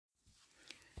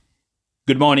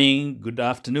Good morning, good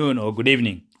afternoon, or good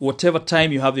evening. Whatever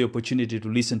time you have the opportunity to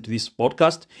listen to this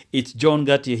podcast, it's John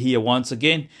Ngatia here once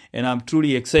again, and I'm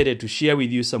truly excited to share with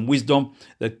you some wisdom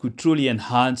that could truly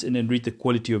enhance and enrich the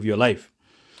quality of your life.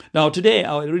 Now, today,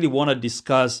 I really want to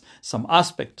discuss some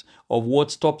aspect of what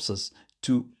stops us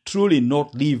to truly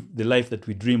not live the life that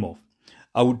we dream of.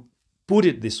 I would put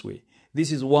it this way.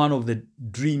 This is one of the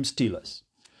dream stealers.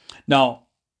 Now,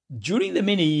 during the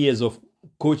many years of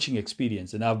coaching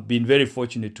experience, and I've been very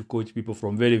fortunate to coach people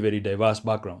from very, very diverse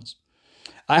backgrounds,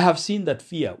 I have seen that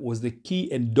fear was the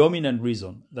key and dominant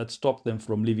reason that stopped them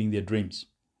from living their dreams.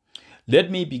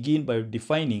 Let me begin by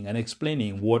defining and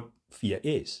explaining what fear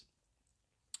is.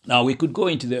 Now, we could go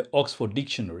into the Oxford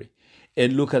Dictionary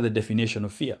and look at the definition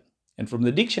of fear. And from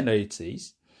the dictionary, it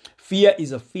says, fear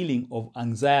is a feeling of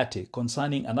anxiety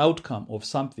concerning an outcome of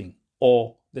something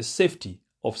or the safety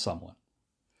of someone.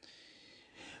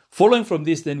 Following from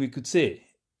this, then we could say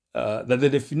that the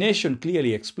definition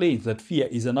clearly explains that fear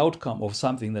is an outcome of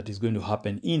something that is going to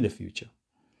happen in the future.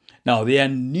 Now, there are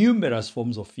numerous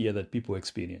forms of fear that people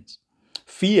experience.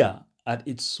 Fear at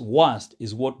its worst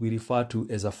is what we refer to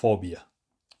as a phobia.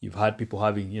 You've had people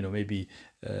having, maybe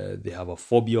they have a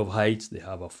phobia of heights, they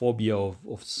have a phobia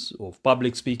of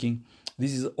public speaking.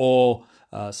 This is all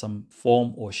some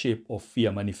form or shape of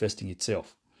fear manifesting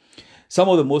itself. Some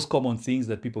of the most common things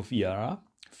that people fear are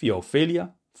fear of failure,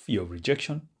 fear of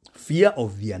rejection, fear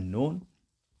of the unknown,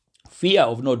 fear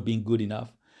of not being good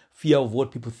enough, fear of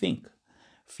what people think,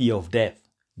 fear of death,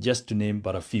 just to name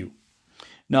but a few.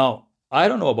 Now, I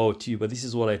don't know about you, but this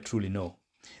is what I truly know,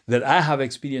 that I have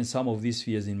experienced some of these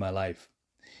fears in my life.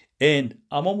 And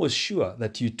I'm almost sure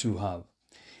that you too have.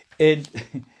 And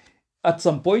at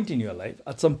some point in your life,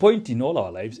 at some point in all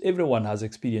our lives, everyone has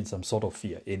experienced some sort of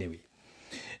fear anyway.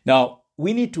 Now,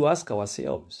 we need to ask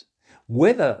ourselves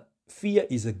whether fear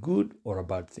is a good or a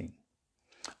bad thing.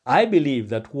 I believe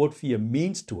that what fear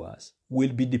means to us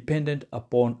will be dependent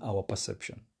upon our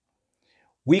perception.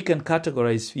 We can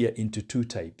categorize fear into two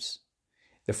types.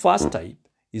 The first type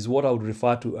is what I would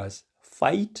refer to as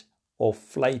fight or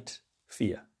flight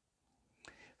fear.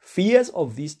 Fears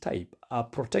of this type are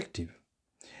protective.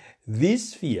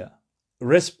 This fear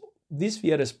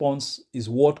response is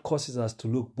what causes us to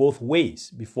look both ways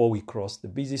before we cross the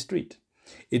busy street.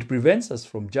 It prevents us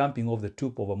from jumping off the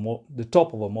top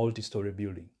of a multi-story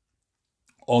building,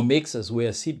 or makes us wear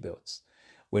seatbelts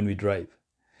when we drive.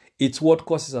 It's what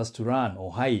causes us to run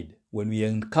or hide when we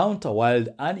encounter wild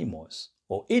animals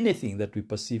or anything that we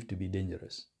perceive to be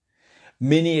dangerous.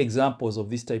 Many examples of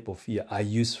this type of fear are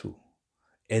useful,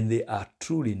 and they are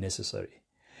truly necessary.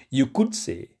 You could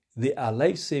say they are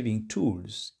life-saving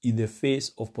tools in the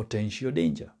face of potential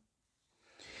danger.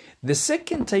 The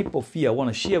second type of fear I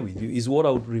want to share with you is what I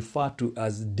would refer to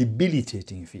as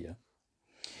debilitating fear.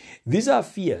 These are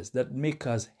fears that make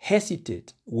us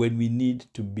hesitate when we need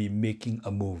to be making a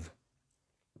move.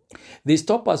 They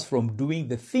stop us from doing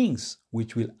the things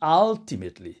which will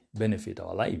ultimately benefit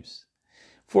our lives.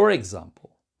 For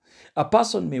example, a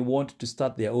person may want to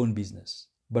start their own business,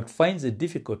 but finds it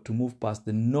difficult to move past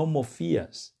the normal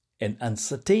fears and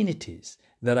uncertainties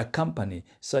that accompany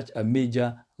such a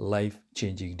major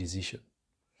life-changing decision.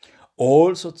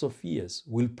 All sorts of fears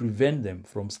will prevent them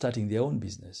from starting their own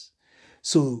business.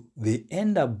 So they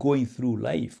end up going through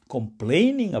life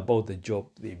complaining about the job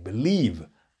they believe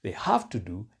they have to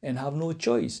do and have no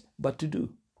choice but to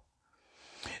do.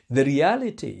 The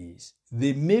reality is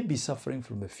they may be suffering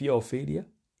from the fear of failure.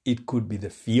 It could be the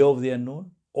fear of the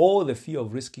unknown, or the fear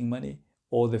of risking money,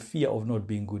 or the fear of not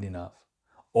being good enough,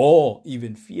 or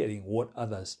even fearing what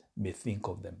others may think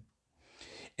of them.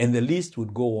 And the list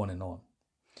would go on and on.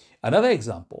 Another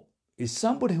example is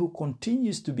somebody who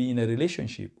continues to be in a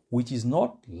relationship which is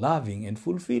not loving and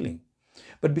fulfilling.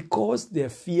 But because their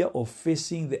fear of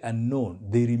facing the unknown,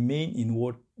 they remain in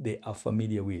what they are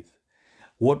familiar with,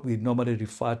 what we normally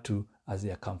refer to as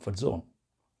their comfort zone.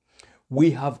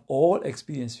 We have all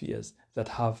experienced fears that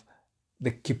have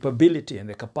the capability and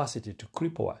the capacity to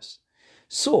cripple us.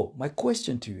 So, my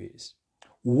question to you is,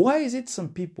 why is it some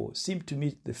people seem to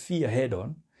meet the fear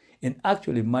head-on and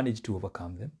actually manage to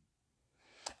overcome them?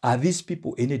 Are these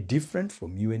people any different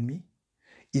from you and me?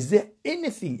 Is there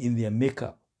anything in their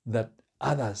makeup that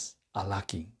others are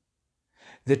lacking?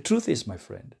 The truth is, my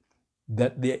friend,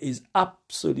 that there is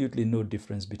absolutely no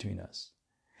difference between us.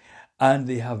 And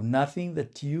they have nothing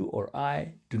that you or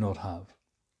I do not have.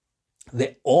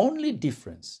 The only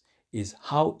difference is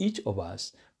how each of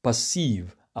us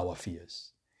perceive our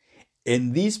fears.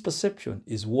 And this perception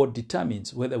is what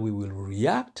determines whether we will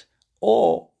react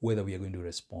or whether we are going to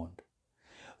respond.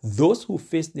 Those who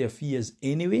face their fears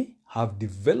anyway have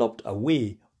developed a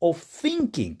way of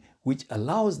thinking which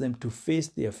allows them to face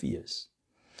their fears.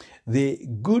 The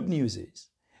good news is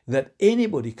that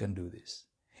anybody can do this.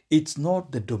 It's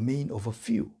not the domain of a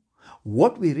few.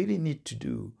 What we really need to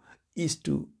do is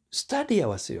to study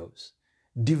ourselves,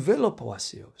 develop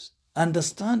ourselves,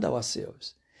 understand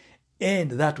ourselves,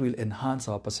 and that will enhance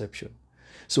our perception.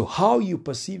 So how you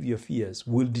perceive your fears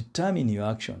will determine your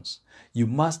actions. You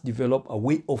must develop a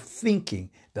way of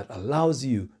thinking that allows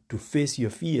you to face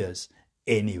your fears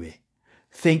anyway.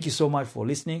 Thank you so much for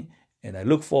listening, and I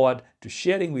look forward to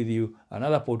sharing with you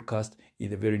another podcast in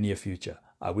the very near future.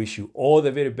 I wish you all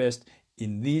the very best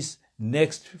in these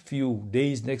next few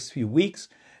days, next few weeks,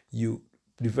 you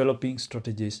developing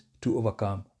strategies to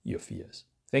overcome your fears.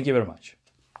 Thank you very much.